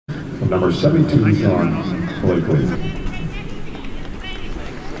number 72, Sean Blakely.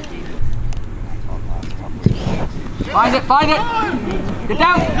 Find it, find it! Get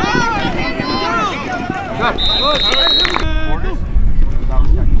down! Good.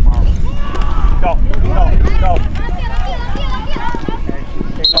 Go, go, go.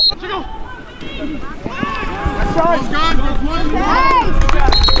 That's good.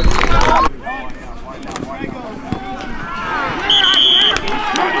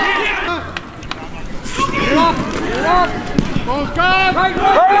 Get up! Get up! Goes God! Right!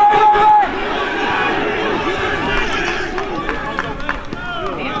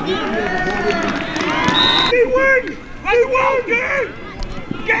 He wins! He won! Get him!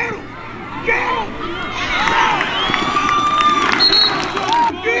 Get him! Get him!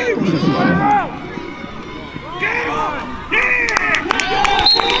 Get him! Get him!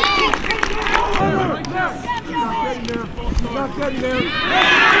 Not getting there.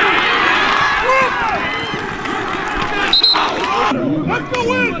 Let's go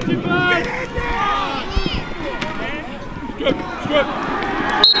in! Get in there! Good, good.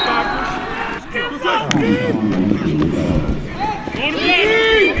 Good, good.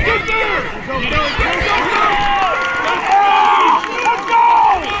 Get there! Let's go!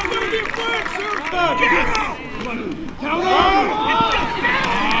 Get out! Count on!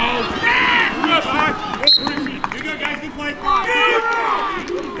 You go, guys. Good play.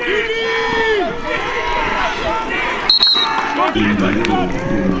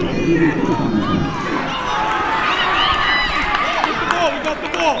 We got the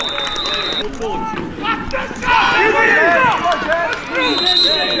ball.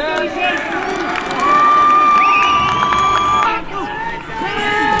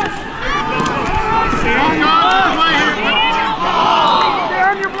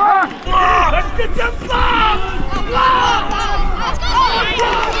 Let's get them blocks!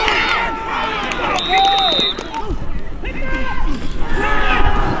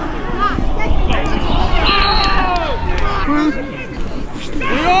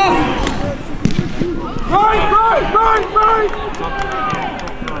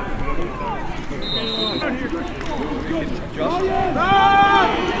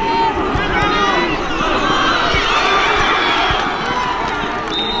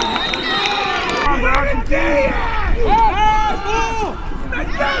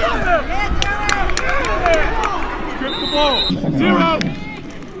 Grip the ball. 0.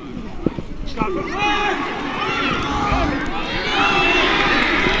 Stop it.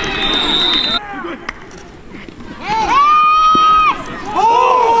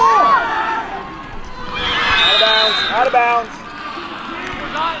 Out of bounds.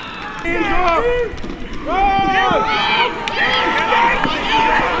 Hands up.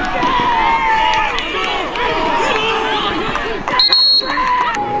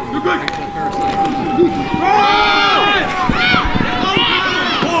 You're good.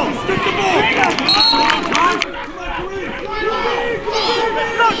 Ball. Stick the ball.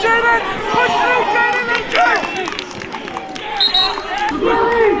 No, Jaden. Push through, Jaden.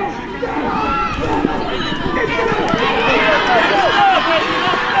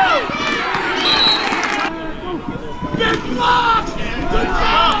 Big block! Good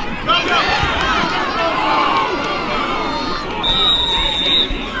job! Go, go!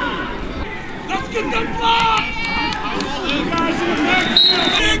 Let's get them blocks!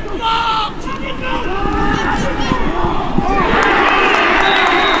 Big block!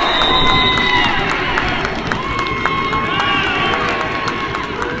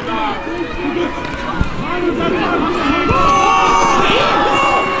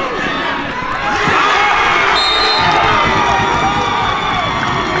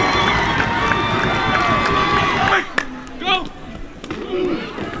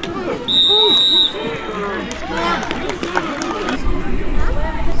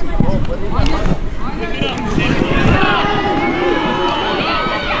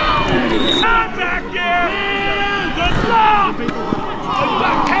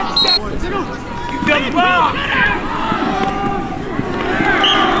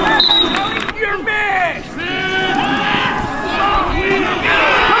 You're missed!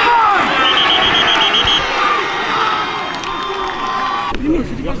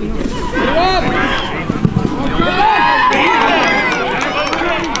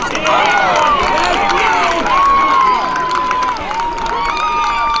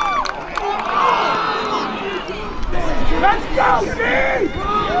 Let's go, Steve!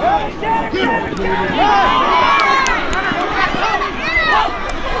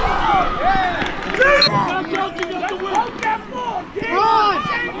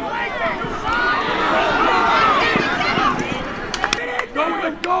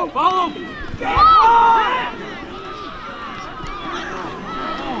 Go! Follow!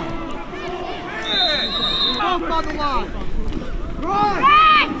 Off on the line. Right!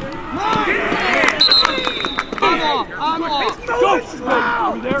 I'm off. I'm off. Go!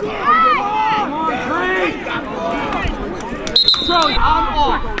 Over there. Come on, Trey! Charlie, I'm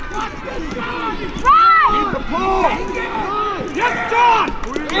off. Keep the pull! Yes, John!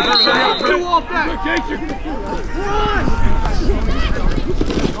 Two off that.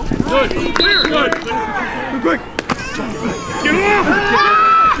 Good. Clear. Good. Quick. Get off!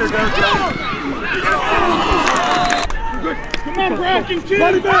 Good. Come on, Brocken, kid!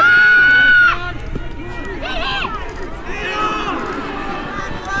 Body back!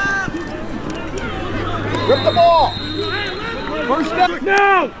 Rip the ball. First step.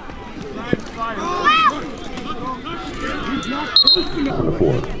 Now! Number 4.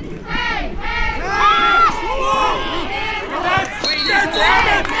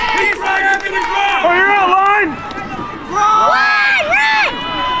 Oh, you're out line!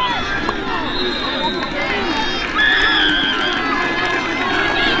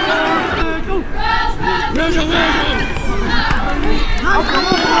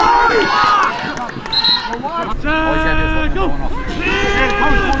 Go!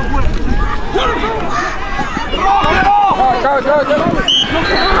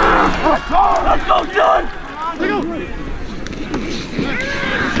 Let's go, John! Let's go!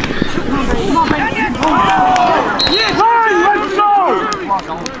 Yes! Let's go!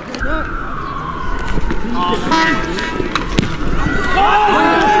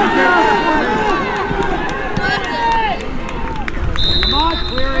 Come on,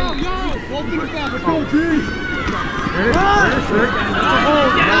 clearing. Hold things back. Let's go, team.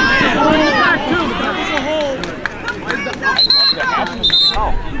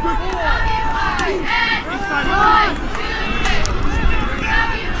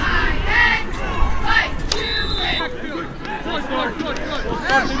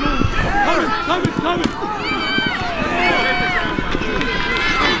 Coming!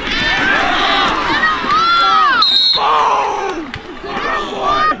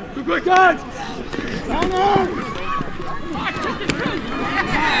 Good guys!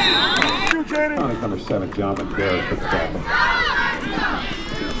 Number 7, John McBair for the tackle.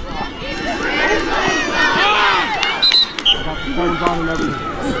 Phones on and everything.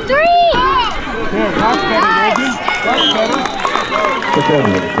 3! There, that's better, Logan. That's better. Put that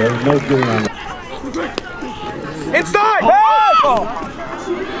in there. No getting on that. Inside! Oh.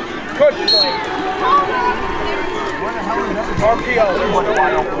 Good play. RPO.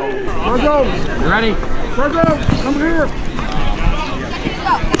 Virgo! You ready? Virgo, come here!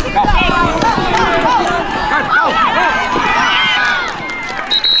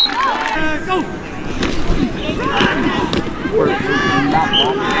 Go.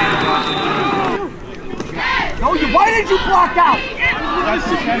 No, why did you block out? That's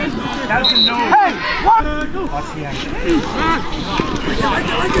the tennis. That's the no. Hey, what? Watch the end.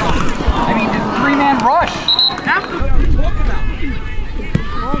 I mean, it's a 3-man rush. That's what I'm talking about.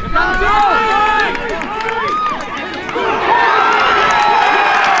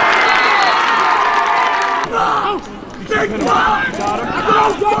 Big block! Got him.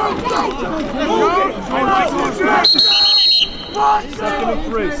 Go! Second and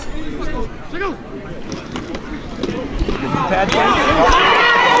 3. Go!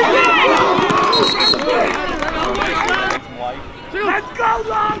 Let's go,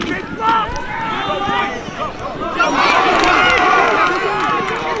 long! Big block!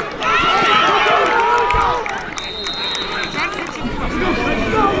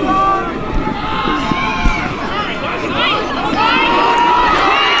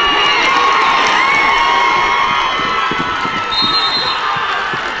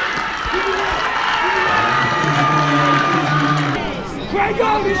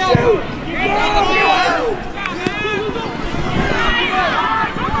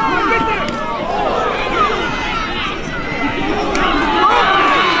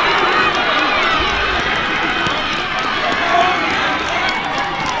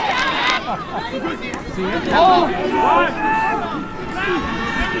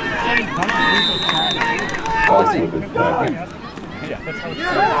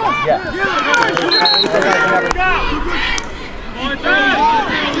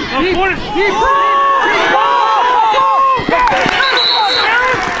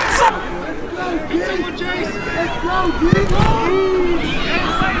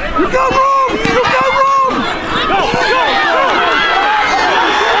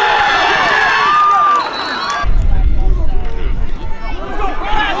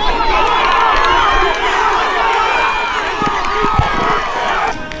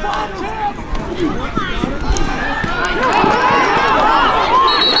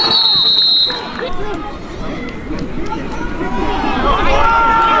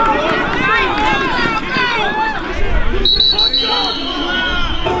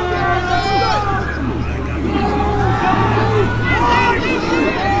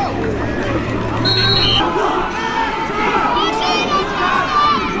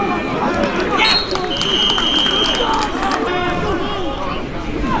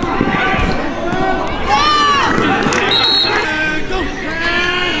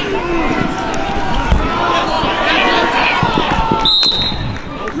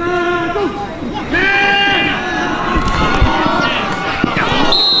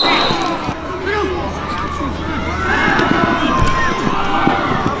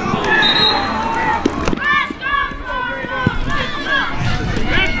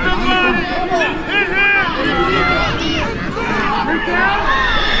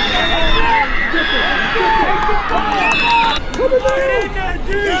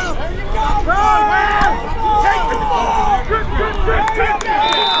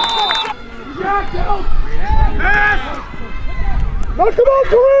 Now come on,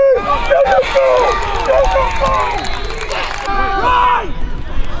 Kareem! Get the ball! Get the ball! Run!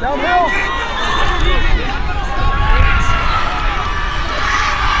 Downhill!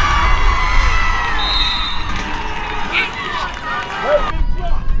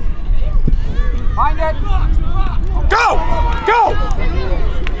 Find it! Go! Go!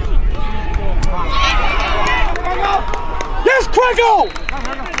 Yes, Quiggle!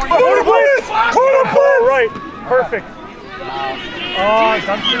 Corner blitz! Corner blitz! Right, perfect. Oh,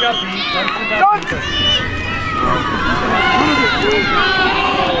 something up, something up.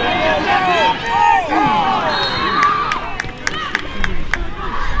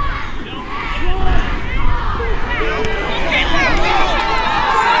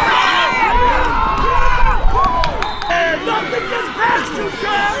 Nothing gets past you,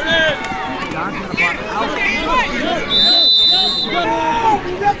 Sean!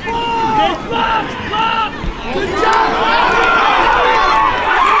 Good job!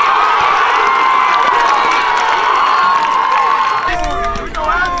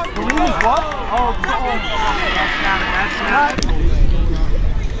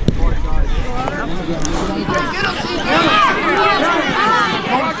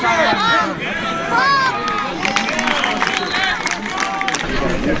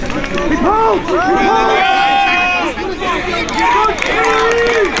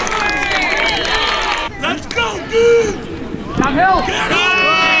 Let's go, dude! Downhill! Get up!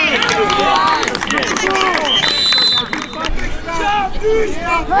 Dude! Get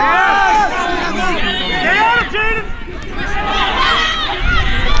out of Jaden!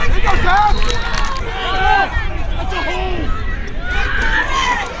 There you go, Tom! That's a hole!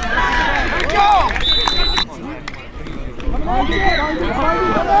 There you go! Come on, Jaden!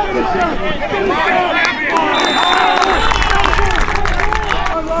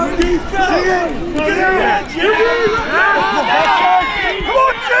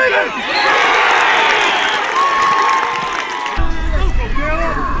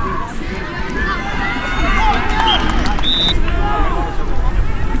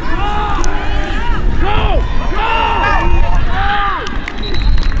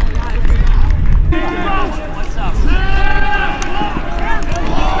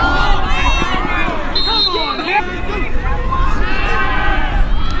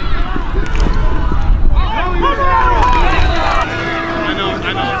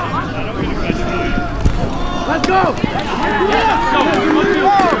 Let's go!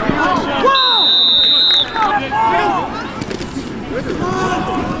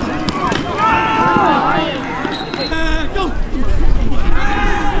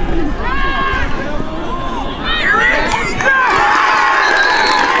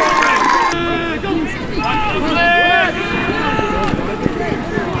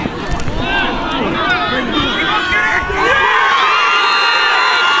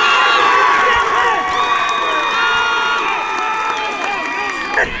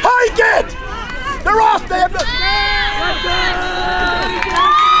 Hike it! They're off, they have to... Get there!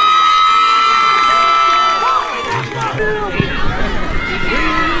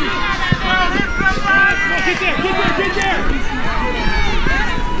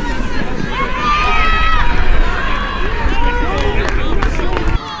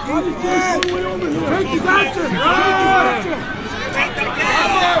 Take his action!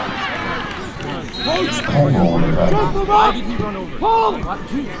 Why did he run over? Pull!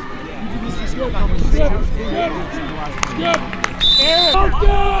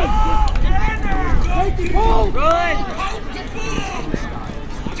 Take the ball! Good!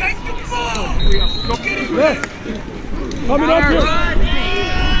 Take the ball! Coming up here!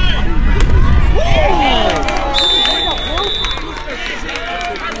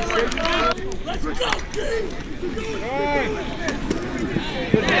 Let's go, team!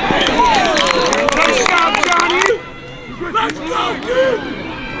 Nice job, Johnny! Let's go, team!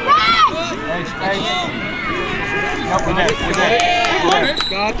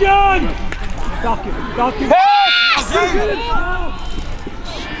 Got John! Dock him! Pass!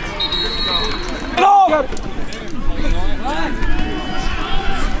 Go!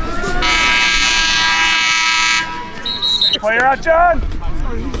 Player out, John!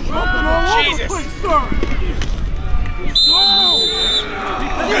 Jesus!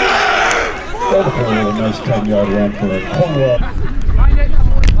 Really nice 10-yard run for Cornwall. Find it!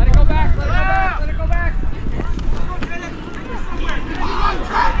 Let it go back! Let it go back!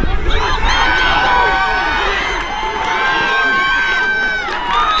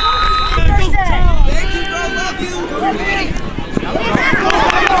 Go,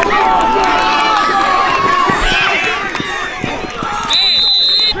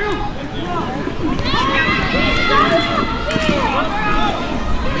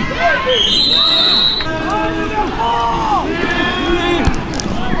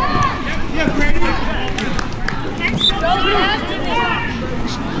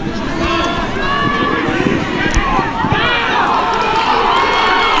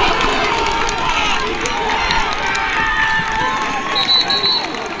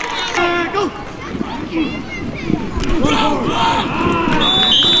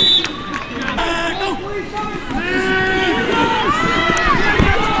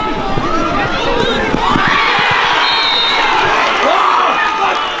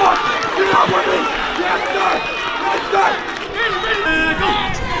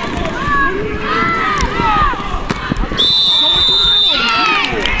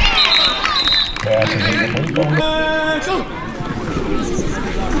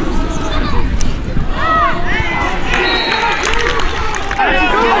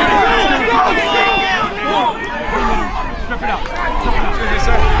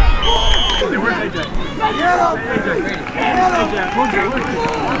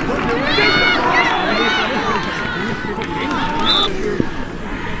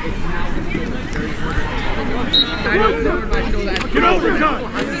 Get over, John!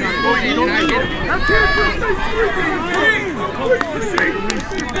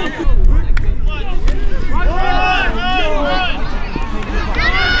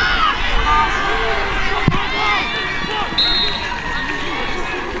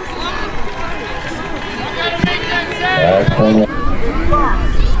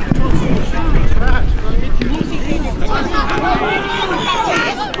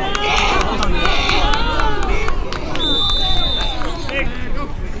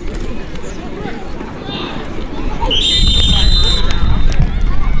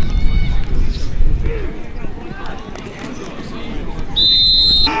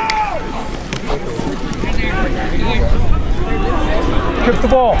 Strip the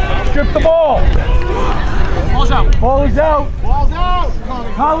ball! Strip the ball! Ball's out! Ball is out! Ball's out!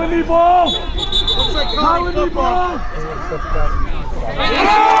 Colonie ball! Looks like Colonie ball!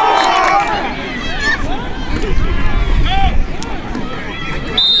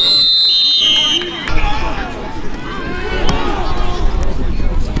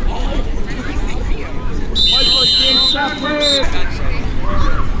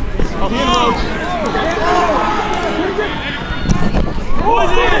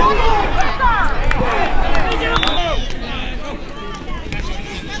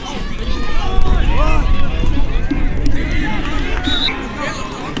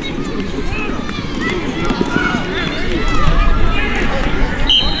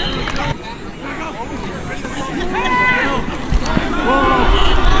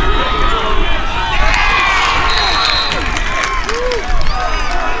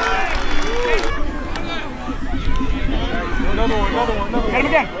 Hit him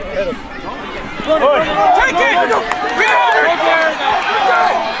again. Hit him. Take it!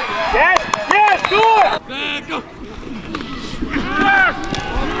 Yes, yes, do it! Back, go!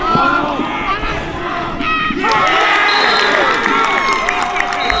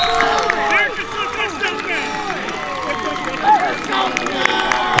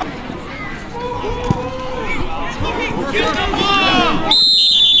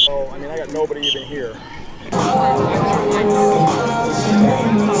 Oh, I mean, I got nobody even here.